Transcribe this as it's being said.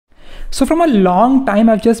So from a long time,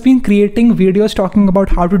 I've just been creating videos talking about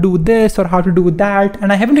how to do this or how to do that.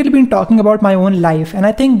 And I haven't really been talking about my own life. And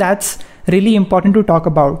I think that's really important to talk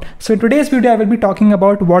about. So in today's video, I will be talking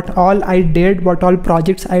about what all I did, what all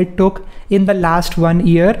projects I took in the last 1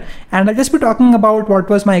 year. And I'll just be talking about what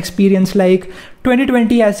was my experience like.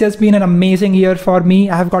 2020 has just been an amazing year for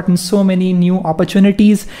me. I have gotten so many new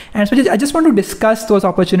opportunities. And so I just want to discuss those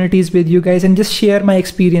opportunities with you guys and just share my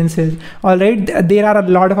experiences. All right, there are a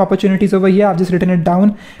lot of opportunities over here. I've just written it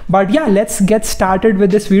down. But yeah, let's get started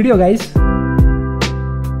with this video, guys.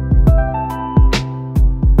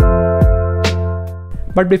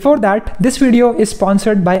 But before that, this video is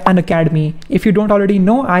sponsored by Unacademy. If you don't already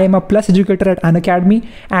know, I am a Plus educator at Unacademy,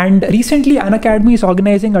 and recently Unacademy is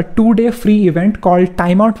organizing a 2-day free event called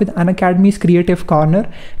Time Out with Unacademy's Creative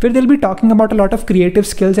Corner, where they'll be talking about a lot of creative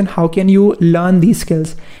skills and how can you learn these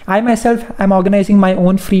skills. I myself am organizing my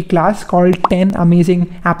own free class called 10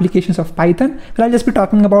 Amazing Applications of Python, where I'll just be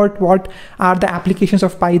talking about what are the applications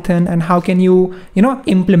of Python and how can you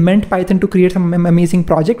implement Python to create some amazing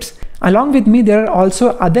projects. Along with me, there are also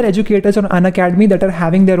other educators on Unacademy that are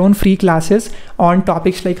having their own free classes on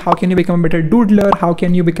topics like how can you become a better doodler, how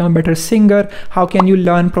can you become a better singer, how can you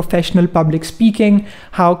learn professional public speaking,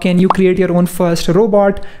 how can you create your own first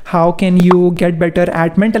robot, how can you get better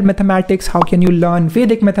at mental mathematics, how can you learn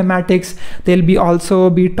Vedic mathematics. They'll be also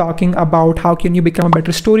be talking about how can you become a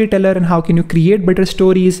better storyteller and how can you create better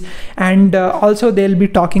stories. And also they'll be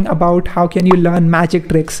talking about how can you learn magic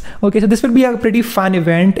tricks. Okay, so this will be a pretty fun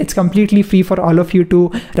event. It's completely free for all of you to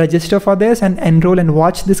register for this and enroll and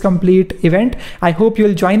watch this complete event. I hope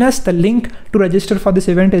you'll join us. The link to register for this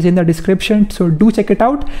event is in the description, so do check it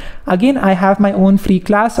out. Again, I have my own free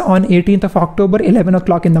class on 18th of October, 11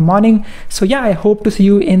 o'clock in the morning. So yeah, I hope to see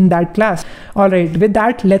you in that class. All right, with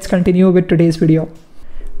that, let's continue with today's video.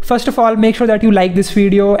 First of all, make sure that you like this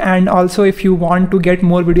video, and also if you want to get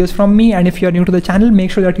more videos from me and if you're new to the channel, make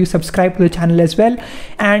sure that you subscribe to the channel as well.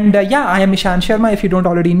 And yeah, I am Ishan Sharma. If you don't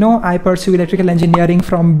already know, I pursue electrical engineering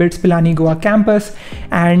from BITS Pilani Goa campus,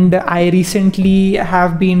 and I recently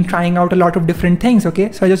have been trying out a lot of different things.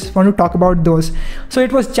 Okay, so I just want to talk about those. So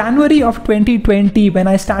it was January of 2020 when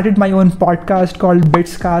I started my own podcast called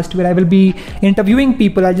BITScast, where I will be interviewing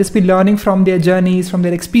people. I'll just be learning from their journeys, from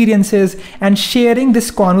their experiences, and sharing this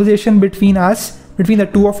conversation between the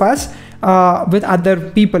two of us with other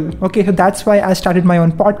people. Okay, so that's why I started my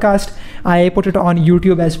own podcast. I put it on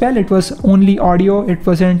YouTube as well. It was only audio. It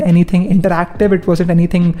wasn't anything interactive. It wasn't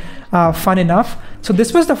anything fun enough. So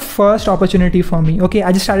this was the first opportunity for me. Okay,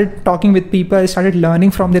 I just started talking with people. I started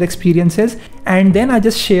learning from their experiences, and then I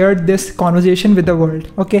just shared this conversation with the world.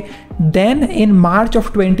 Okay, then in March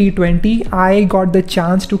of 2020, I got the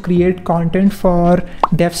chance to create content for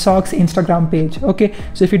DevSoc's Instagram page. Okay,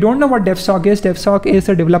 so if you don't know what DevSoc is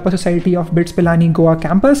the Developer Society of BITS Pilani Goa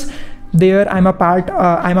campus. There I'm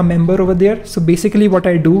a member over there. So basically what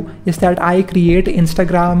I do is that I create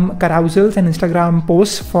Instagram carousels and Instagram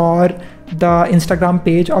posts for the Instagram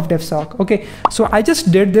page of DevSoc. Okay, so I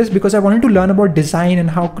just did this because I wanted to learn about design and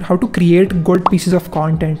how to create good pieces of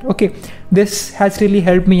content. Okay, this has really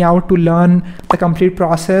helped me out to learn the complete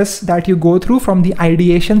process that you go through from the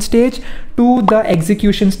ideation stage to the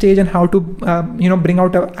execution stage and how to bring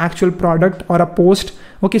out an actual product or a post.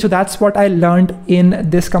 Okay, so that's what I learned in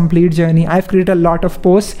this complete journey. I've created a lot of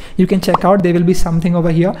posts. You can check out, there will be something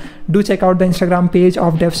over here. Do check out the Instagram page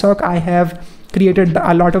of DevSoc. I have created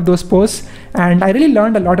a lot of those posts, and I really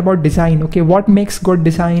learned a lot about design. Okay, what makes good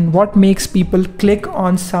design, what makes people click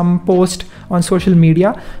on some post on social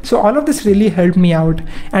media. So all of this really helped me out,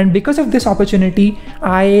 and because of this opportunity,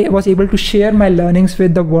 I was able to share my learnings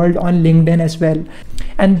with the world on LinkedIn as well.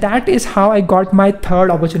 And that is how I got my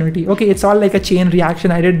third opportunity. Okay, it's all like a chain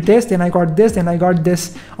reaction. I did this, then I got this, then I got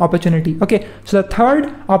this opportunity. Okay, so the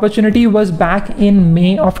third opportunity was back in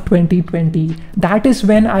May of 2020. That is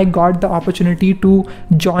when I got the opportunity to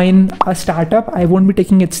join a startup. I won't be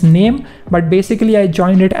taking its name, but basically I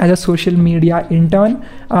joined it as a social media intern.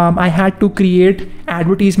 I had to create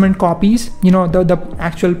advertisement copies, the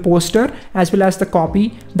actual poster as well as the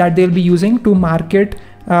copy that they'll be using to market,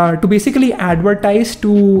 to basically advertise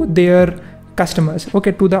to their customers,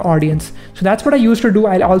 okay, to the audience. So that's what I used to do.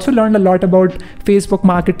 I also learned a lot about Facebook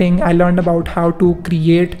marketing. I learned about how to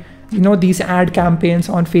create these ad campaigns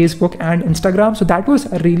on Facebook and Instagram. So that was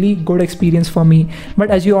a really good experience for me. But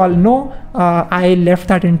as you all know, I left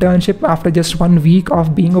that internship after just 1 week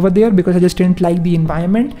of being over there because I just didn't like the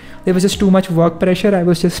environment. There was just too much work pressure. I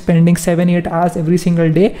was just spending 7-8 hours every single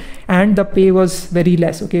day, and the pay was very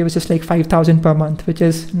less. Okay, it was just like 5,000 per month, which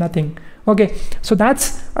is nothing. Okay, so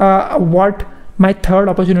that's what my third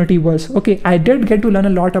opportunity was, okay, I did get to learn a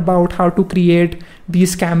lot about how to create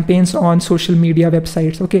these campaigns on social media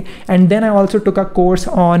websites. Okay, and then I also took a course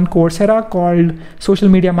on Coursera called social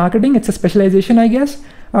media marketing. It's a specialization, I guess.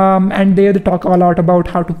 And there they talk a lot about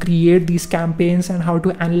how to create these campaigns and how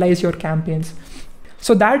to analyze your campaigns.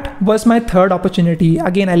 So that was my third opportunity.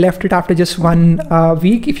 Again, I left it after just 1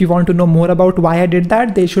 week. If you want to know more about why I did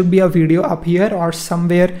that, there should be a video up here or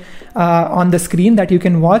somewhere on the screen that you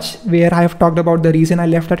can watch where I have talked about the reason I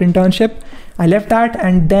left that internship. I left that,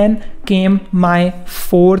 and then came my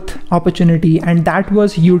fourth opportunity, and that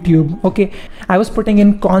was YouTube. Okay, I was putting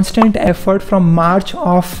in constant effort from March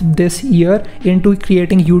of this year into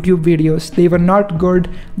creating YouTube videos. They were not good,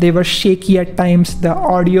 they were shaky at times, the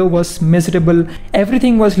audio was miserable,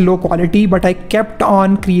 everything was low quality, but I kept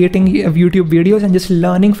on creating YouTube videos and just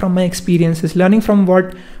learning from my experiences, learning from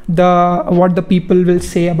what the people will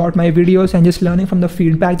say about my videos, and just learning from the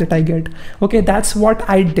feedback that I get. Okay, that's what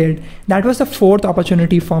I did. That was the fourth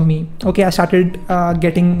opportunity for me. Okay, I started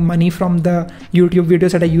getting money from the YouTube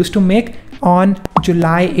videos that I used to make on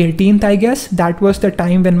July 18th, I guess. That was the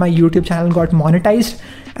time when my YouTube channel got monetized,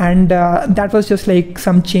 and that was just like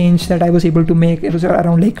some change that I was able to make. It was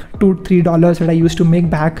around like $2-3 that I used to make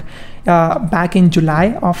back in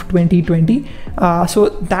July of 2020. So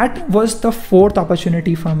that was the fourth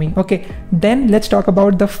opportunity for me. Okay, then let's talk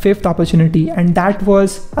about the fifth opportunity, and that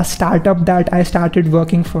was a startup that I started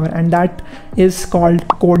working for, and that is called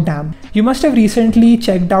Codedam. You must have recently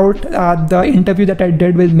checked out the interview that I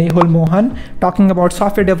did with Mehul Mohan talking about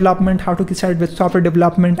software development, how to get started with software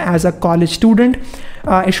development as a college student.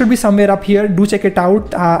 It should be somewhere up here. Do check it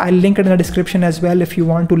out. I'll link it in the description as well if you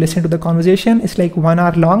want to listen to the conversation. It's like 1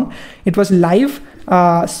 hour long. It was live.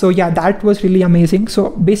 So yeah, that was really amazing. So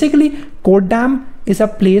basically, Codedam is a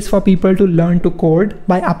place for people to learn to code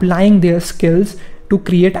by applying their skills to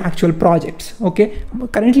create actual projects. Okay,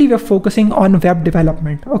 currently we are focusing on web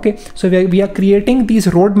development. Okay, so we are creating these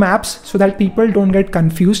roadmaps so that people don't get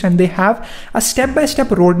confused and they have a step-by-step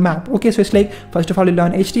roadmap. Okay, so it's like, first of all, you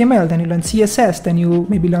learn HTML, then you learn CSS, then you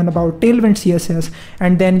maybe learn about Tailwind CSS,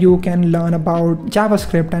 and then you can learn about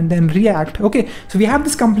JavaScript and then React. Okay, so we have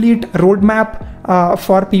this complete roadmap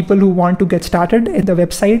for people who want to get started. In the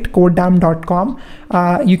website codedam.com,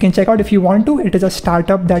 you can check out if you want to. It is a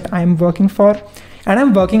startup that I'm working for, and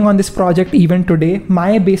I'm working on this project even today.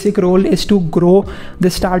 My basic role is to grow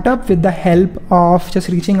the startup with the help of just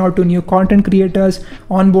reaching out to new content creators,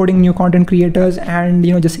 onboarding new content creators, and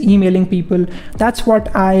just emailing people. That's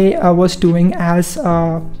what I was doing as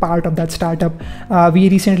part of that startup. We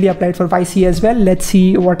recently applied for YC as well. Let's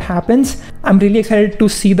see what happens. I'm really excited to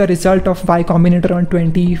see the result of Y Combinator on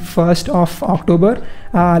 21st of October.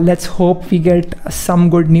 Let's hope we get some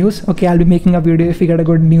good news. Okay, I'll be making a video if we get a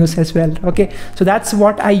good news as well. Okay, so that's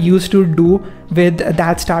what I used to do with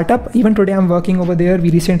that startup. Even today I'm working over there. We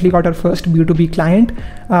recently got our first B2B client.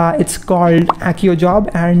 It's called Accio Job,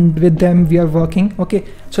 and with them we are working. Okay,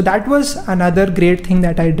 so that was another great thing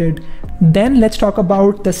that I did. Then let's talk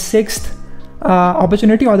about the sixth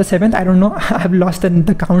opportunity, or the seventh, I don't know. I've lost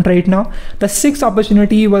the count right now. The sixth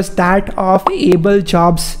opportunity was that of Able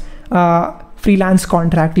Jobs freelance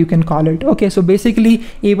contract, you can call it. Okay, so basically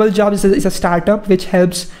Able Jobs is a startup which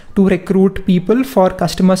helps to recruit people for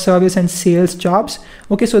customer service and sales jobs.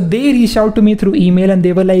 Okay, so they reached out to me through email and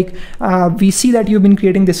they were like, we see that you've been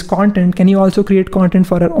creating this content, can you also create content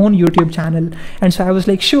for our own YouTube channel? And so I was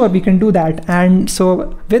like, sure, we can do that. And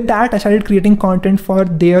so with that, I started creating content for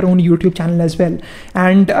their own YouTube channel as well.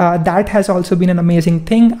 And that has also been an amazing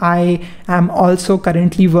thing. I am also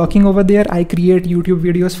currently working over there. I create YouTube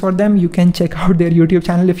videos for them. You can check out their YouTube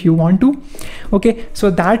channel if you want to. Okay,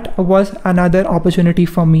 so that was another opportunity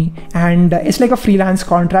for me. And it's like a freelance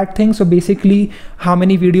contract thing. So basically how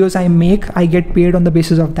many videos I make, I get paid on the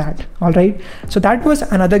basis of that. All right, so that was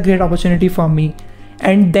another great opportunity for me.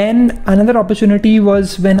 And then another opportunity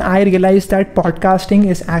was when I realized that podcasting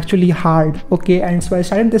is actually hard. Okay, and so I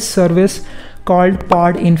started this service called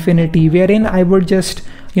Pod Infinity, wherein I would just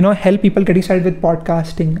help people getting started with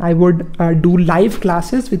podcasting. I would do live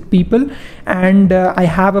classes with people, and I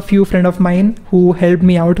have a few friends of mine who helped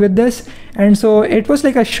me out with this. And so it was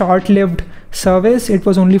like a short-lived service. It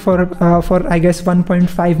was only for I guess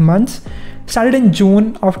 1.5 months. Started in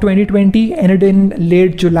June of 2020, ended in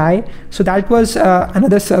late July. So that was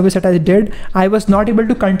another service that I did. I was not able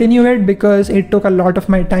to continue it because it took a lot of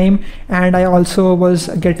my time, and I also was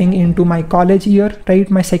getting into my college year, right?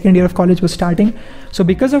 My second year of college was starting. So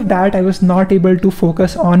because of that, I was not able to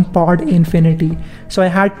focus on Pod Infinity. So I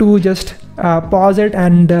had to just pause it,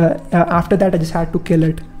 and after that I just had to kill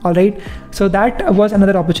it. All right, so that was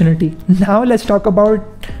another opportunity. Now let's talk about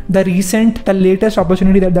the latest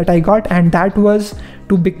opportunity that I got, and that was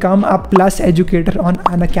to become a plus educator on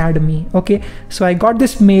Unacademy. Okay, so I got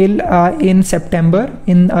this mail in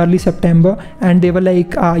early September, and they were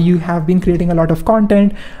like, you have been creating a lot of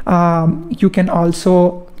content, you can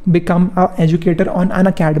also become an educator on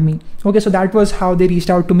Unacademy. Okay, so that was how they reached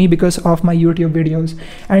out to me, because of my YouTube videos.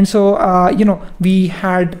 And so we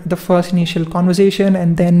had the first initial conversation,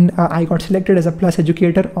 and then I got selected as a plus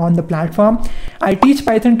educator on the platform. I teach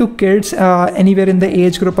Python to kids anywhere in the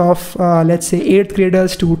age group of let's say 8th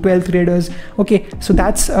graders to 12th graders. Okay, so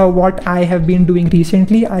that's what I have been doing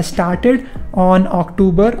recently. I started on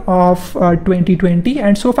October of 2020,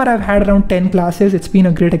 and so far I've had around 10 classes. It's been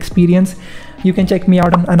a great experience. You can check me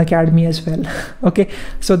out on Unacademy as well. Okay,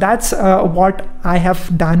 so that's what I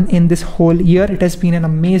have done in this whole year. It has been an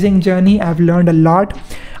amazing journey. I've learned a lot.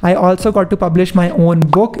 I also got to publish my own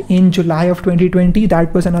book in July of 2020.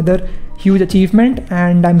 That was another huge achievement,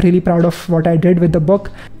 and I'm really proud of what I did with the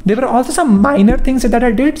book. There were also some minor things that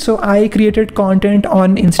I did. So I created content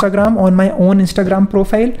on Instagram, on my own Instagram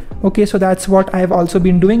profile. Okay, so that's what I've also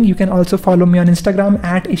been doing. You can also follow me on Instagram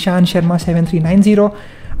at ishan sharma 7390.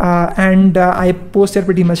 And I post there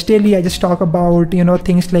pretty much daily. I just talk about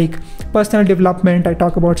things like personal development. I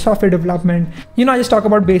talk about software development. I just talk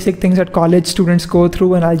about basic things that college students go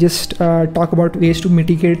through, and I just talk about ways to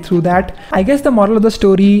mitigate through that. I guess the moral of the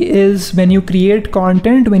story is, when you create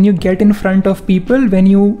content, when you get in front of people, when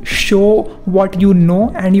you show what you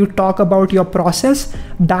know and you talk about your process,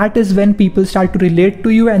 that is when people start to relate to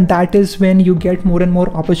you, and that is when you get more and more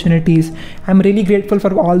opportunities. I'm really grateful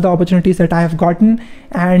for all the opportunities that I have gotten,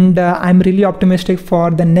 and I'm really optimistic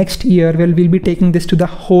for the next year where we'll be taking this to the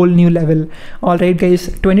whole new level. All right, guys,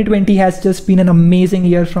 2020 has just been an amazing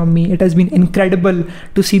year from me. It has been incredible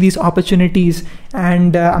to see these opportunities,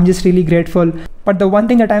 and I'm just really grateful. But the one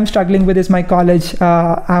thing that I'm struggling with is my college.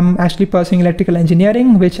 I'm actually pursuing electrical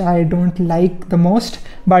engineering, which I don't like the most.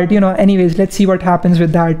 But anyways, let's see what happens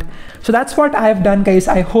with that. So that's what I've done, guys.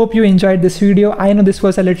 I hope you enjoyed this video. I know this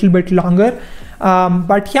was a little bit longer.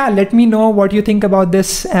 But yeah, let me know what you think about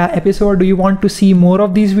this episode. Do you want to see more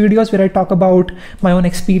of these videos where I talk about my own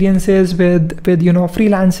experiences with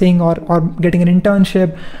freelancing or getting an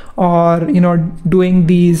internship, or doing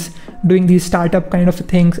these startup kind of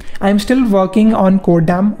things? I'm still working on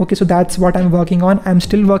Codedam. Okay, so that's what I'm working on. I'm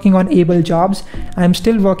still working on Able Jobs. I'm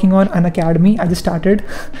still working on Unacademy. I just started.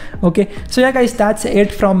 Okay, so yeah, guys, that's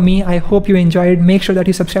it from me. I hope you enjoyed. Make sure that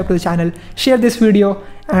you subscribe to the channel, share this video,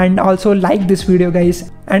 and also like this video, guys.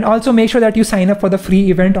 And also make sure that you sign up for the free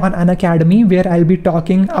event on Unacademy, where I'll be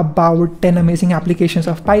talking about 10 amazing applications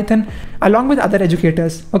of Python along with other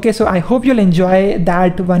educators. Okay, so I hope you'll enjoy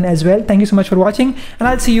that one as well. Thank you so much for watching, and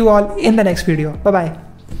I'll see you all in the next video. Bye bye.